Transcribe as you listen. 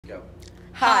Go.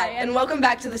 Hi, and welcome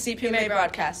back to the CPMA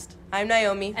broadcast. I'm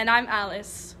Naomi. And I'm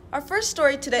Alice. Our first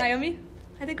story today... Naomi,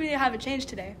 I think we need to have a change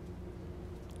today.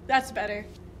 That's better.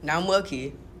 Now I'm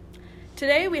Loki.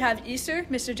 Today we have Easter,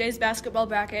 Mr. J's basketball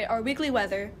bracket, our weekly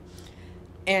weather,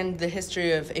 and the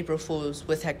history of April Fools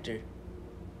with Hector.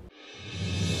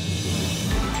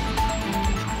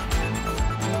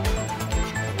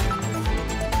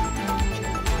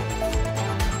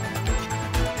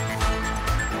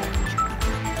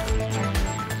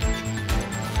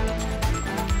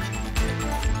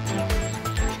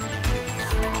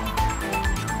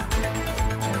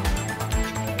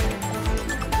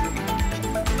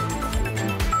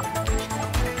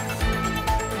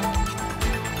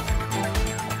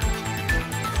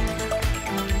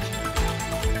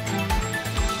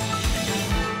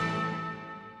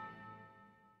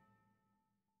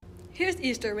 Here's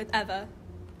Easter with Eva.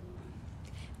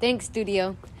 Thanks,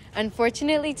 studio.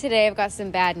 Unfortunately, today I've got some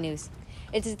bad news.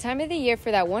 It's the time of the year for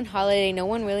that one holiday no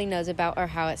one really knows about or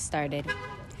how it started.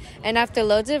 And after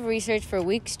loads of research for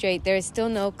weeks straight, there is still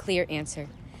no clear answer.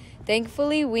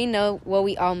 Thankfully, we know what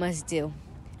we all must do.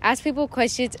 Ask people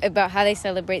questions about how they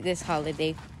celebrate this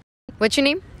holiday. What's your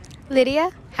name?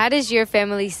 Lydia. How does your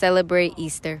family celebrate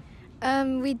Easter?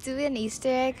 We do an Easter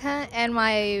egg hunt, and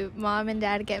my mom and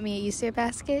dad get me Easter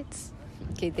baskets.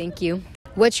 Okay, thank you.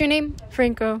 What's your name?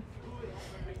 Franco.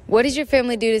 What does your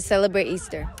family do to celebrate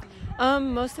Easter?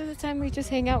 Most of the time we just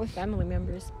hang out with family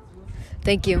members.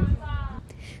 Thank you.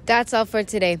 That's all for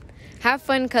today. Have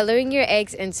fun coloring your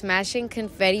eggs and smashing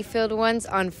confetti-filled ones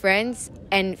on friends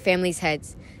and family's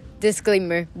heads.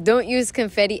 Disclaimer, don't use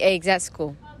confetti eggs at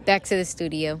school. Back to the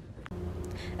studio.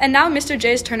 And now Mr.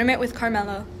 J's tournament with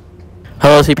Carmelo.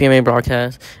 Hello, CPMA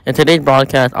broadcast. In today's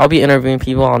broadcast, I'll be interviewing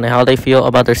people on how they feel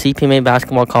about their CPMA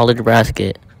basketball college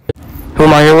bracket. Who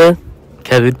am I here with?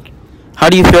 Kevin. How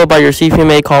do you feel about your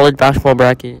CPMA college basketball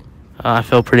bracket? I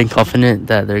feel pretty confident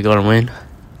that they're going to win.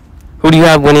 Who do you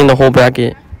have winning the whole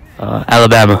bracket?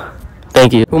 Alabama.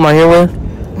 Thank you. Who am I here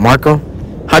with? Marco.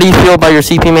 How do you feel about your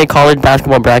CPMA college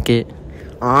basketball bracket?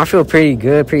 I feel pretty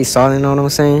good, pretty solid, you know what I'm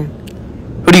saying?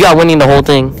 Who do you got winning the whole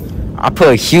thing? I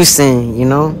put Houston, you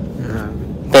know?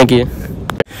 Thank you.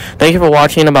 Thank you for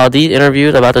watching about these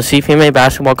interviews about the CPMA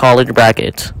basketball college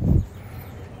brackets.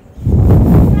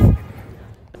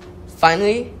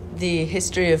 Finally, the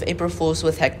history of April Fools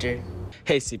with Hector.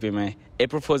 Hey CPMA,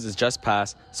 April Fools is just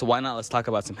past, so why not let's talk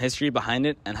about some history behind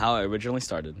it and how it originally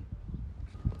started.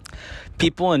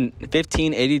 People in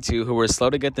 1582 who were slow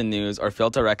to get the news or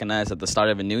failed to recognize that the start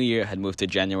of a new year had moved to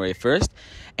January 1st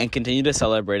and continued to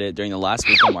celebrate it during the last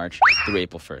week of March through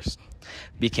April 1st,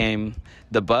 became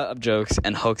the butt of jokes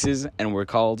and hoaxes and were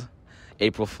called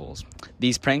April Fools.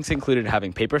 These pranks included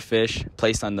having paper fish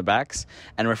placed on the backs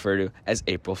and referred to as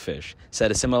April fish, said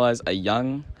to symbolize a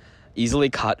young, easily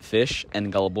caught fish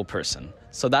and gullible person.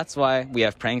 So that's why we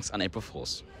have pranks on April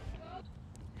Fools.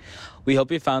 We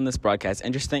hope you found this broadcast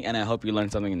interesting, and I hope you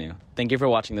learned something new. Thank you for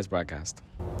watching this broadcast.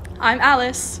 I'm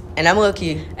Alice. And I'm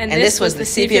Loki. And this was the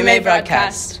CPMA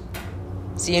broadcast.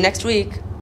 See you next week.